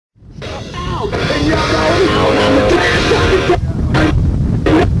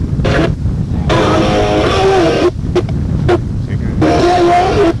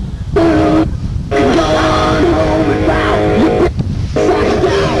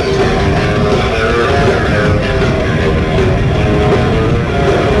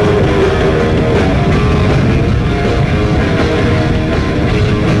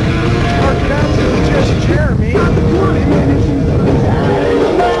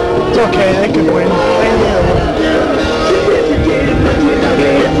okay, they could win. They need to win.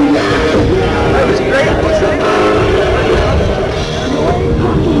 That was great, wasn't it?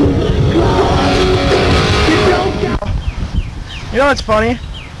 You know what's funny?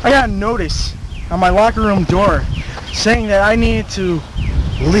 I got a notice on my locker room door saying that I needed to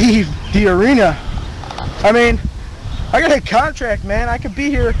leave the arena. I mean, I got a contract, man. I could be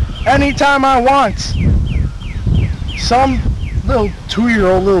here anytime I want. Some little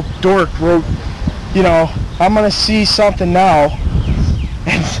 2-year-old little dork wrote, you know, I'm gonna see something now.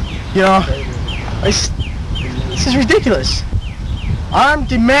 And, you know, this is ridiculous. I'm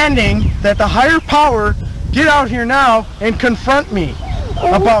demanding that the higher power get out here now and confront me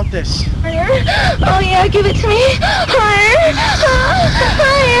about this. Higher? Oh yeah, give it to me. Higher.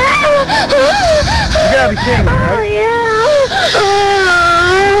 You gotta be kidding me, right? Oh yeah.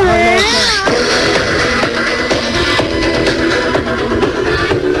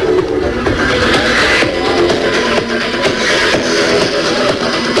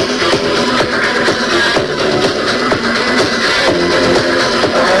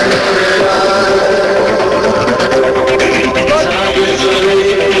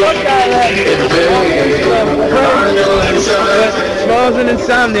 Smells an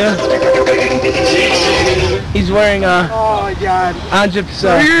insomnia. He's wearing a oh my god. Onjip's.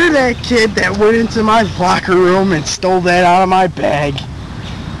 You're that kid that went into my locker room and stole that out of my bag.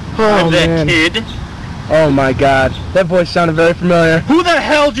 Oh man. That kid. Oh my god. That voice sounded very familiar. Who the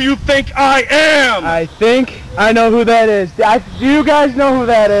hell do you think I am? I think I know who that is. Do you guys know who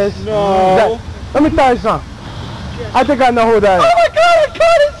that is? No. Let me tell you something. I think I know who that is. Oh my god, I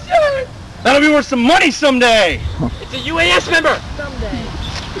caught his shirt! That'll be worth some money someday! It's a UAS member! Someday.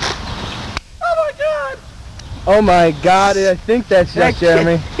 Oh my god! Oh my god, I think that's just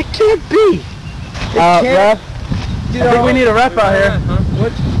Jeremy. It can't be. Ref? I think we need a ref out here.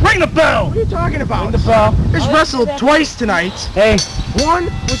 What? Ring the bell! What are you talking about? Ring the bell. There's wrestled twice tonight. Hey.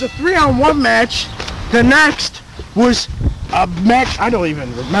 One was a 3-on-1 match. The next was a match I don't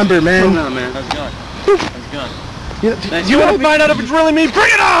even remember, man. No, man. How's it going? How's it going? You want to find out if it's really me?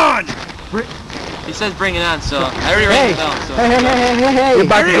 Bring it on! He says bring it on, so I already rang the bell. So. Hey. You're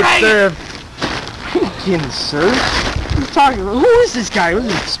about to get served. I'm getting served. Who's talking? Who is this guy? Was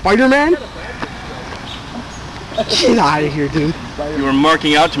it Spider-Man? Get out of here, dude. You were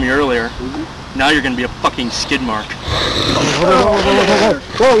marking out to me earlier. Now you're gonna be a fucking skid mark. Whoa.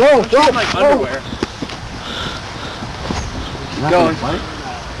 Like underwear. Going.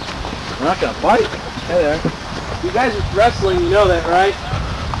 We're not gonna fight. Hey there. You guys are wrestling, you know that, right?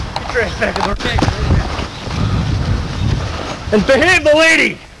 And behave the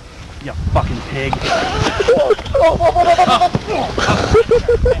lady! You fucking pig.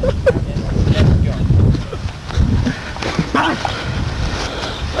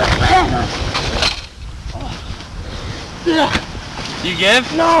 You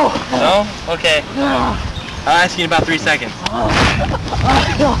give? No. No? Okay. I'll ask you in about 3 seconds.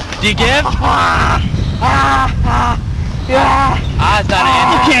 Do you give? It's not an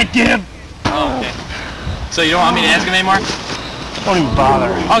answer. You can't give! Oh, okay. So you don't want me to ask him anymore? Don't even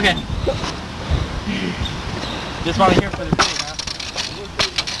bother. Okay. Just want to hear for the video, huh?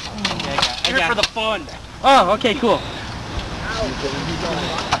 Okay, I got For the fun. Oh, okay, cool.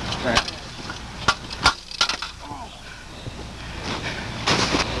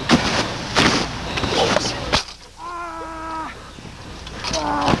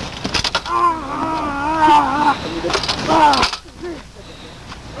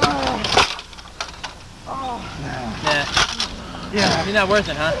 Yeah. You're not worth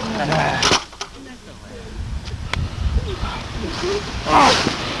it, huh?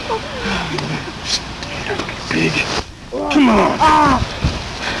 Big. Come on.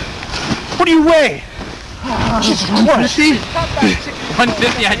 What do you weigh? Jesus Christ.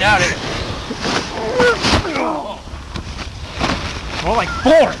 150, I doubt it. More like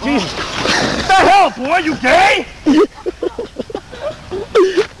 4. Jesus. What the hell, boy? You gay?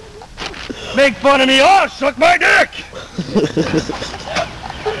 Make fun of me. Oh, suck my dick.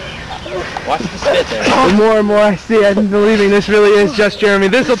 Watch the spit there. The more and more I see, I'm believing this really is just Jeremy.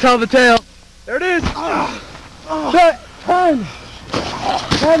 This will tell the tale. There it is.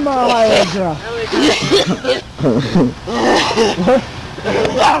 10 mile high edge drop.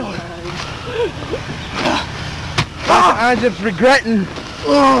 Onjip's regretting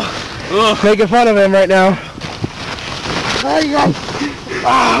making fun of him right now.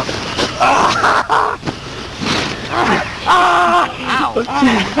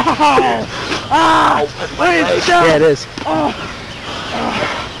 Yeah, it is.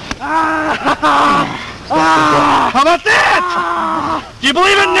 How about that? Do you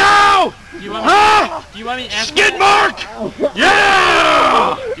believe it now? Do you want Huh? Do you want me to ask Skid mark!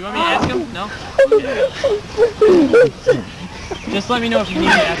 Yeah! Do you want me to ask him? No? Just let me know if you need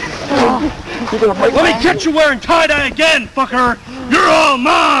me to ask him. Let me catch you wearing tie-dye again, fucker! You're all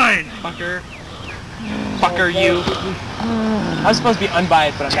mine! Fucker. Fucker you. I'm supposed to be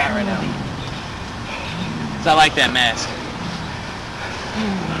unbiased, but I'm not right now. 'Cause I like that mask.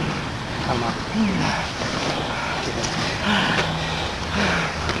 Come on.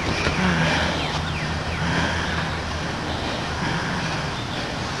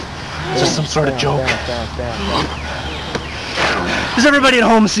 Is this some sort of joke? Does everybody at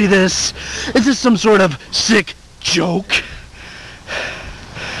home see this? Is this some sort of sick joke?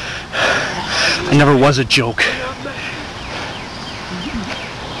 I never was a joke.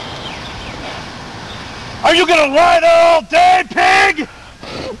 Are you gonna lie there all day, pig?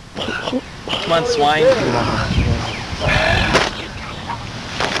 Come on, swine.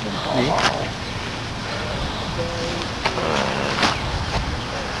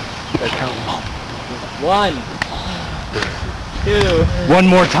 One. Two. One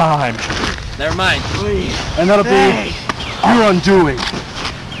more time. Never mind. And that'll be your undoing.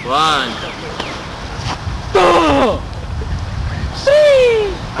 One.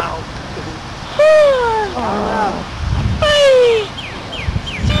 Three. Four. 5.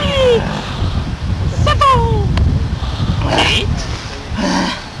 6. 7. 8.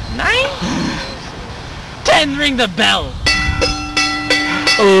 9. 10. Ring the bell.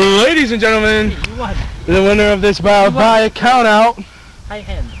 Ladies and gentlemen, the winner of this bout by a count out, High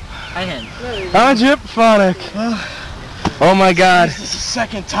hand. High hand. Onjip Fonik. Oh my God. This is the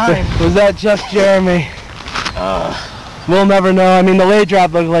second time. Was that just Jeremy? We'll never know. I mean, the lay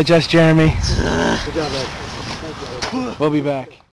drop looked like just Jeremy. We'll be back.